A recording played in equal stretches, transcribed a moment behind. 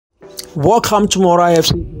Welcome to Mora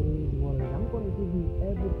FC. I'm going to give you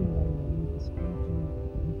everything that you need, description,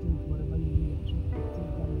 details, whatever you need, techniques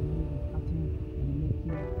that you need, in cutting, and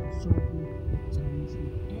making, and sewing, Chinese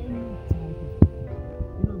neck, any type of technique.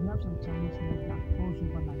 We have some Chinese neck that falls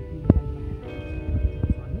over like this, like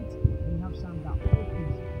on it, and we have some that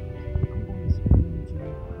opens. I'm going to explain to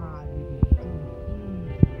you how you can do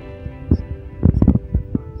any Chinese neck.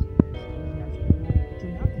 So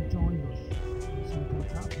you have to join us. So you can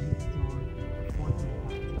tap and join.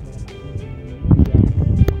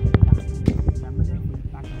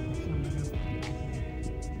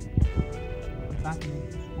 Back leg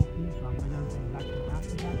is open, so I'm measuring from back to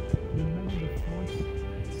after that. You measure the front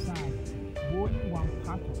side. Only one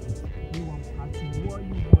part of it. You want part to where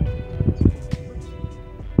you want to turn it to bridge.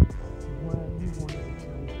 Where you want to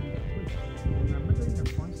turn it to bridge. When I'm measuring the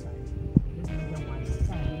front side, just measure one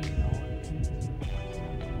side or 2% of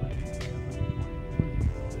one side.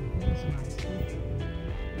 This is my step.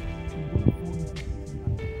 So go to 40%.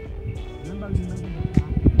 Remember, you measure the back.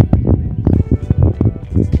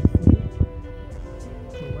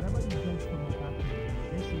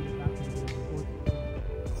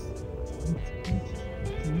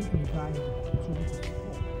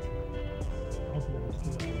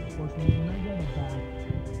 Because when you measure the back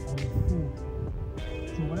and the fold,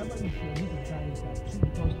 so whatever you fold, you can try is like 2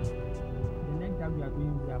 because the neck that we are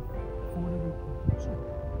doing, we have folded it into 2. So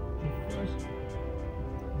first,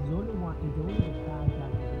 the only the back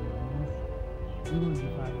that you use, you will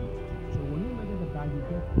divide it. So when you measure the back, you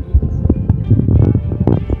get 8.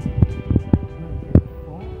 Then you get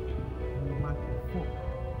 4, and you mark the 4.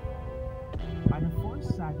 By the front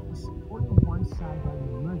side, it's only one side that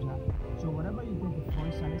you measure. So whatever you get the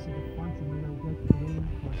front side, let's say the front you measure, you get 3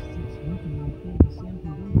 or 6. You can maintain the same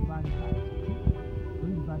thing. Don't divide it by 2.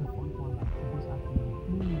 Don't divide the front one by 2. Just have to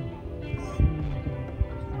maintain the same thing.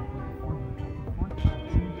 The front by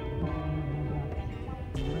 2, you measure only one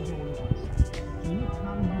side. So you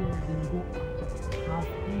come here, then you go up half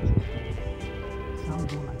inches. Some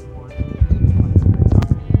go like 1 inch.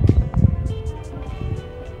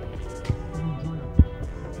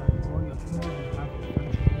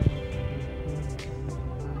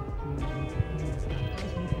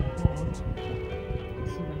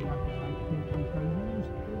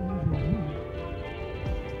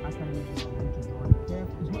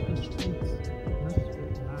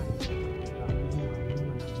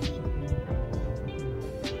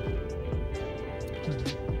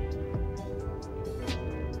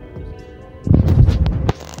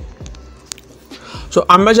 So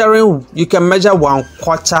I'm measuring, you can measure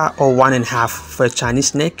 1/4 or 1.5 for a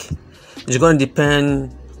Chinese neck. It's going to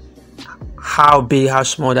depend how big, how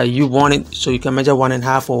small that you want it. So you can measure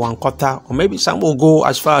 1.5 or 1/4, or maybe some will go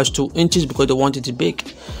as far as 2 inches because they want it big.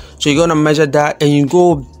 So you're going to measure that and you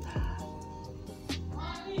go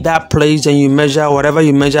that place and you measure whatever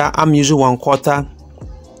you measure. I'm using 1/4.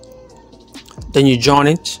 Then you join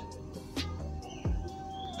it.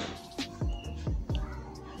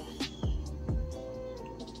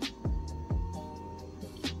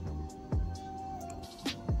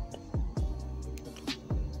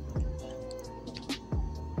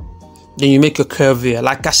 Then you make a curve here.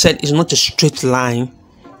 Like I said, it's not a straight line.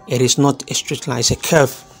 It is not a straight line, it's a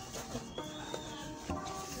curve.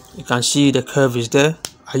 You can see the curve is there.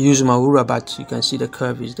 I use my ruler, but you can see the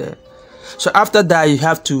curve is there. So after that, you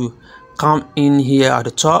have to come in here at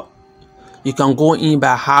the top. You can go in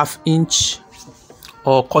by 1/2 inch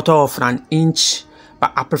or 1/4 of an inch,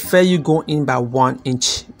 but I prefer you go in by 1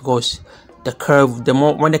 inch because the curve,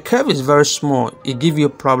 when the curve is very small, it gives you a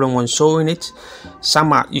problem when sewing it.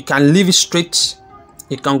 You can leave it straight,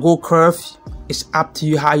 you can go curve. It's up to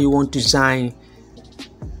you how you want to design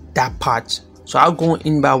that part. So I'll go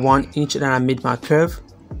in by 1 inch and I made my curve.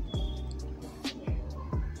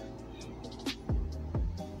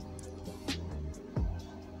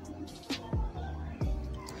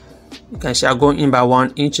 You can see I'm going in by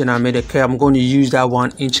 1 inch and I made a curve. I'm going to use that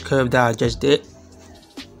 1 inch curve that I just did.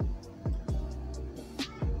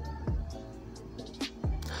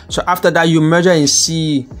 So after that, you measure and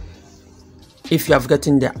see if you have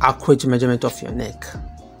gotten the accurate measurement of your neck.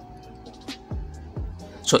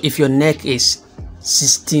 So if your neck is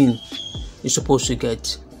 16, you're supposed to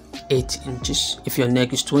get 8 inches. If your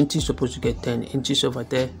neck is 20, you're supposed to get 10 inches over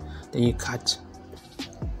there. Then you cut.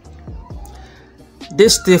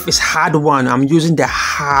 This stiff is hard one. I'm using the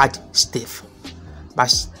hard stiff,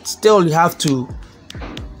 but still you have to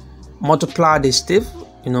multiply the stiff.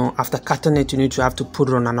 After cutting it, you need to have to put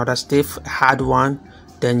it on another stiff, hard one.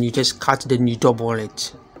 Then you just cut, then you double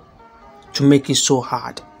it to make it so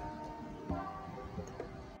hard.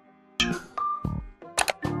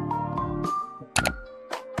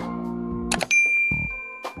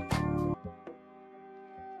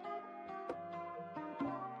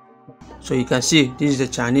 So you can see this is the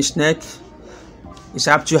Chinese neck. It's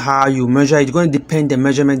up to how you measure. It's going to depend the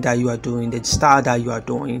measurement that you are doing, the style that you are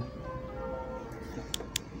doing.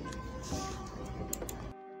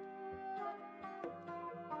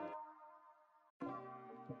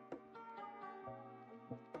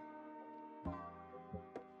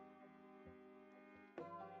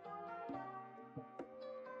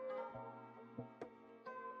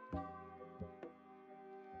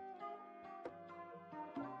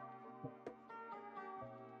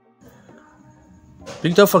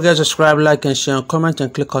 Please don't forget to subscribe, like, and share, and comment,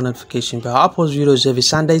 and click on notification bell. I post videos every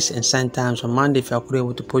Sundays and sometimes on Monday. If you are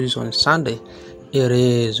able to post this on Sunday, it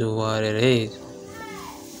is what it is.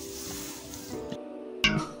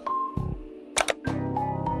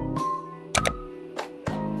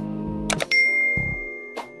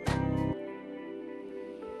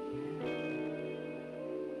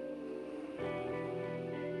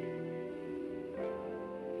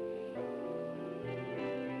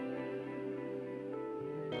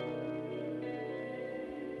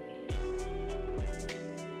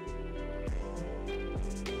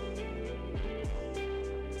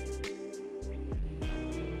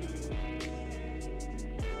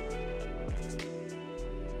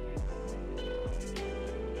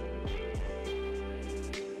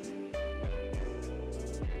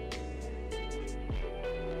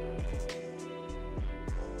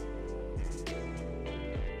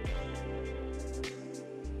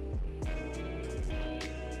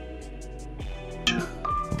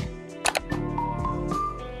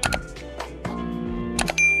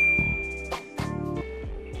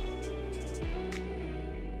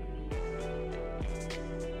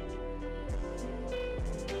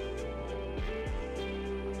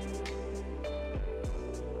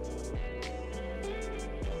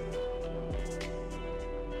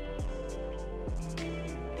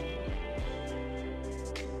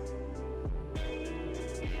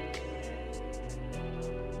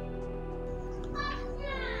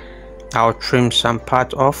 I'll trim some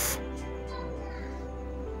part off.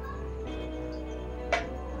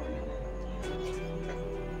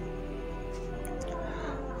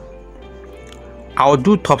 I'll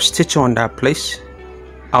do top stitching on that place.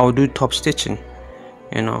 I'll do top stitching,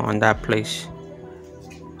 on that place.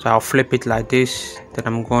 So I'll flip it like this. Then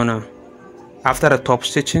I'm gonna, after the top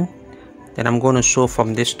stitching, then I'm gonna sew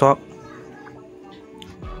from this top.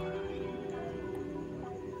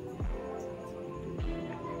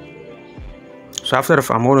 So after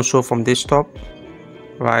I'm going to sew from this top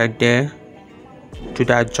right there to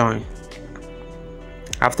that joint.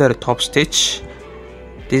 After the top stitch,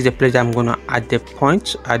 this is the place I'm going to add the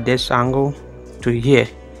point at this angle to here.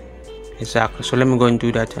 Exactly. So let me go and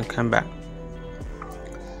do that and come back.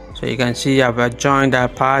 So you can see I've joined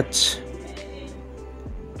that part.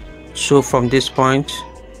 So from this point,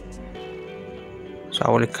 so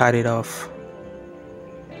I will cut it off.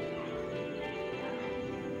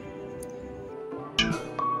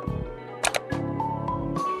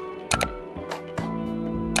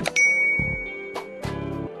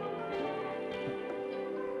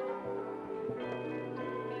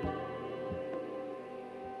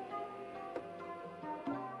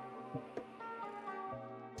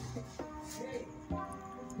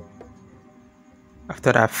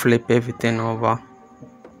 After I flip everything over,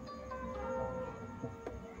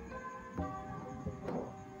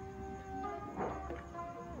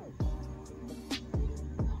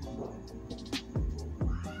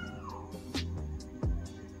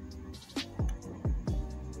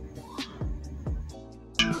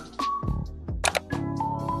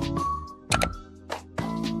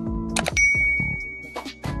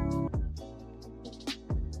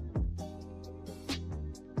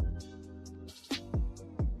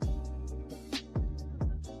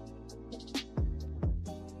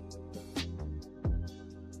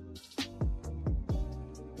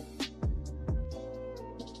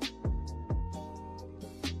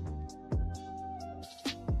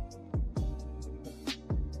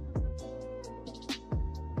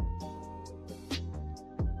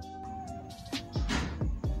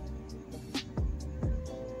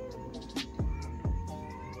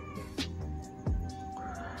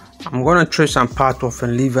 I'm gonna trace some part off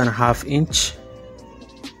and leave 1/2 inch.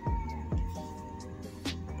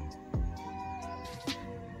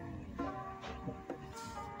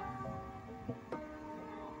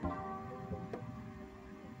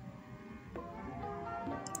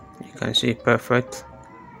 You can see perfect.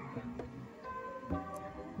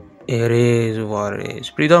 It is what it is.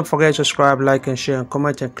 Please don't forget to subscribe, like, and share, and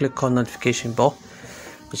comment, and click on notification bell,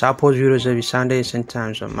 because I post videos every Sunday,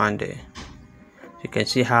 sometimes on Monday. You can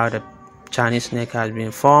see how the Chinese neck has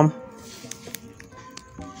been formed.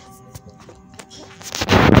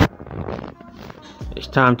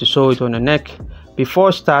 time to sew it on the neck.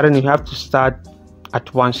 Before starting, you have to start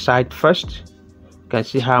at one side first. You can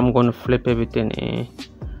see how I'm going to flip everything in.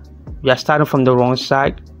 You are starting from the wrong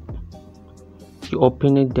side. You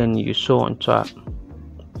open it, then you sew on top.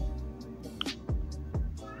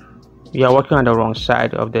 You are working on the wrong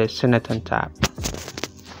side of the senator tab.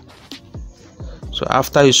 So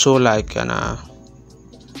after you sew like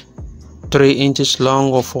 3 inches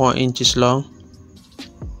long or 4 inches long,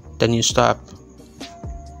 then you stop.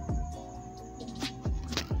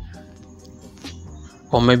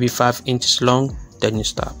 Or maybe 5 inches long, then you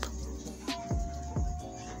stop.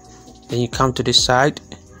 Then you come to this side,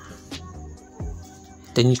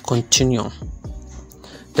 then you continue.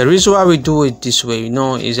 The reason why we do it this way,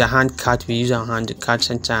 is a hand cut. We use our hand to cut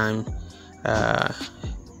sometimes.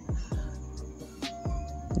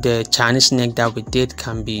 The Chinese neck that we did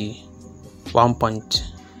can be 1 point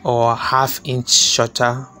or ½ inch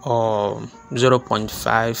shorter, or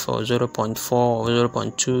 0.5 or 0.4 or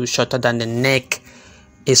 0.2 shorter than the neck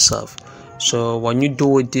itself. So when you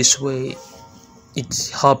do it this way,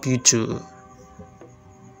 it helps you to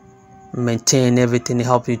maintain everything,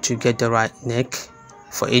 help you to get the right neck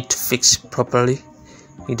for it to fix properly.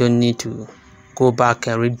 You don't need to go back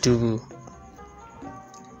and redo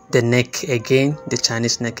the neck again, the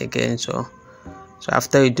Chinese neck again. So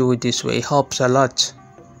after you do it this way, it helps a lot,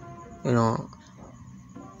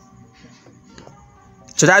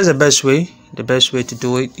 So that's the best way. The best way to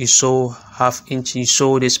do it, you sew ½ inch, you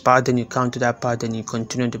sew this part, then you come to that part, then you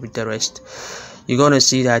continue with the rest. You're gonna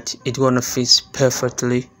see that it's gonna fit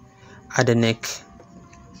perfectly at the neck.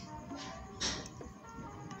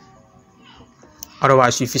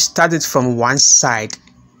 Otherwise, if you start it from one side,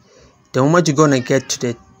 the moment you're gonna get to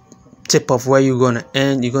the tip of where you're gonna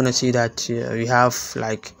end, you're gonna see that you have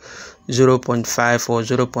like 0.5 or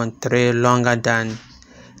 0.3 longer than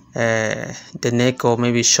the neck, or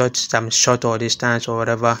maybe some short or distance or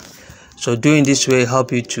whatever. So doing this way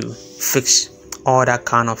help you to fix all that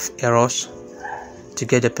kind of errors to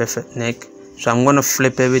get the perfect neck. So I'm gonna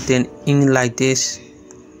flip everything in like this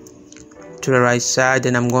to the right side,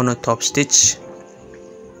 and I'm gonna top stitch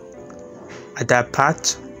at that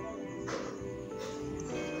part.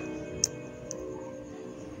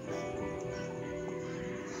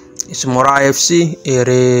 It's Mora FC. It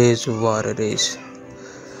is what it is.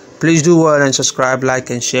 Please do well and subscribe,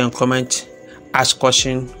 like and share and comment. Ask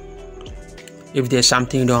question. If there's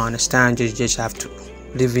something you don't understand, you just have to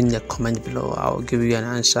leave in the comment below. I'll give you an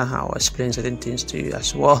answer. I'll explain certain things to you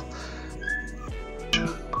as well.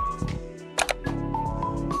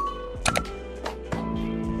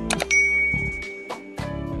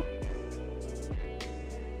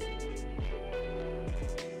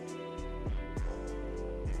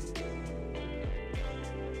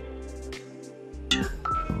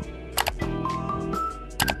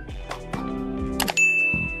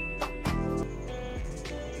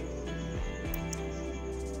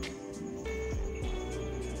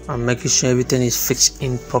 I'm making sure everything is fixed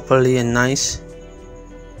in properly and nice.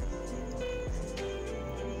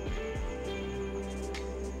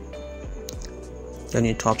 Then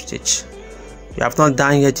you top stitch. If you have not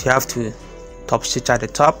done yet, you have to top stitch at the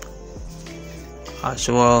top as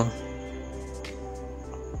well.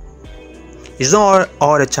 It's not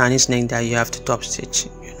all the Chinese neck that you have to top stitch.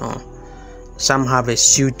 Some have a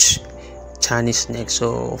suit Chinese neck.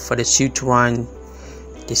 So for the suit one,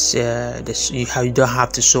 you don't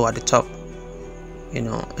have to sew at the top,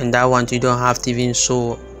 and that one you don't have to even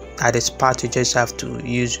sew at this part. You just have to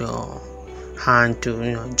use your hand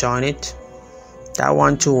to join it. That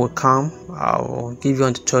one too will come. I'll give you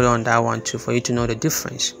a tutorial on that one too for you to know the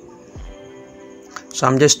difference. So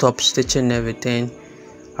I'm just top stitching everything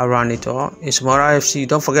around it all. It's Mora FC.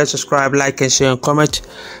 Don't forget to subscribe, like and share and comment,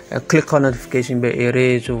 and click on notification bell. It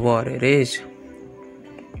is what it is.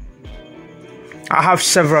 I have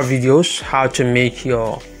several videos how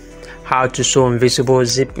to sew invisible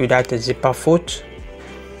zip without a zipper foot,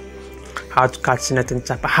 how to cut senator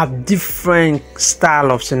tab. I have different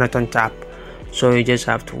style of senator tab, so you just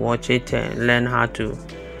have to watch it and learn how to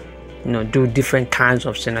do different kinds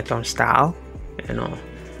of senator style.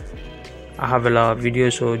 I have a lot of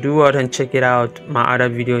videos, so do out and check it out. My other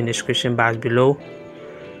video in the description box below.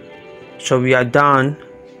 So we are done.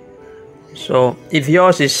 So if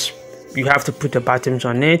yours is, you have to put the buttons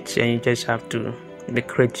on it, and you just have to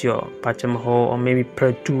create your button hole, or maybe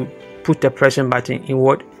put the pressing button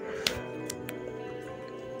inward.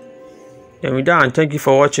 Then we're done. Thank you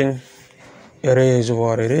for watching. It is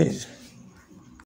what it is.